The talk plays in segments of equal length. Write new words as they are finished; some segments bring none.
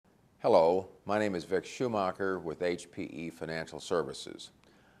Hello, my name is Vic Schumacher with HPE Financial Services.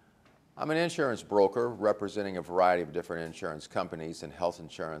 I'm an insurance broker representing a variety of different insurance companies in health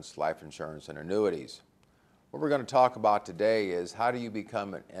insurance, life insurance, and annuities. What we're going to talk about today is how do you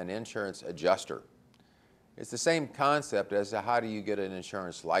become an insurance adjuster? It's the same concept as to how do you get an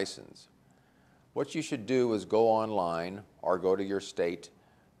insurance license. What you should do is go online or go to your state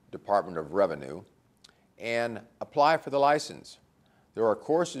Department of Revenue and apply for the license. There are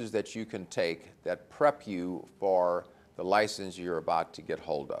courses that you can take that prep you for the license you're about to get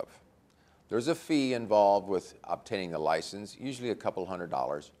hold of. There's a fee involved with obtaining a license, usually a couple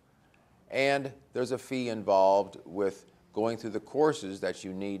 $100, and there's a fee involved with going through the courses that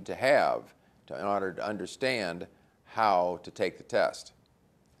you need to have in order to understand how to take the test.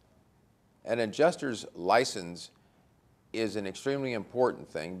 An adjuster's license is an extremely important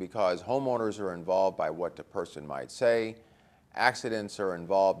thing because homeowners are involved by what the person might say. Accidents are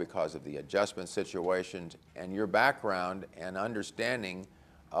involved because of the adjustment situations, and your background and understanding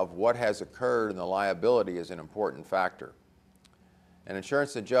of what has occurred and the liability is an important factor. An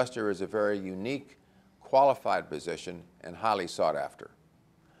insurance adjuster is a very unique, qualified position and highly sought after.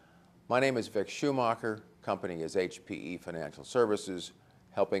 My name is Vic Schumacher. Company is HPE Financial Services,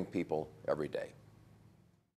 helping people every day.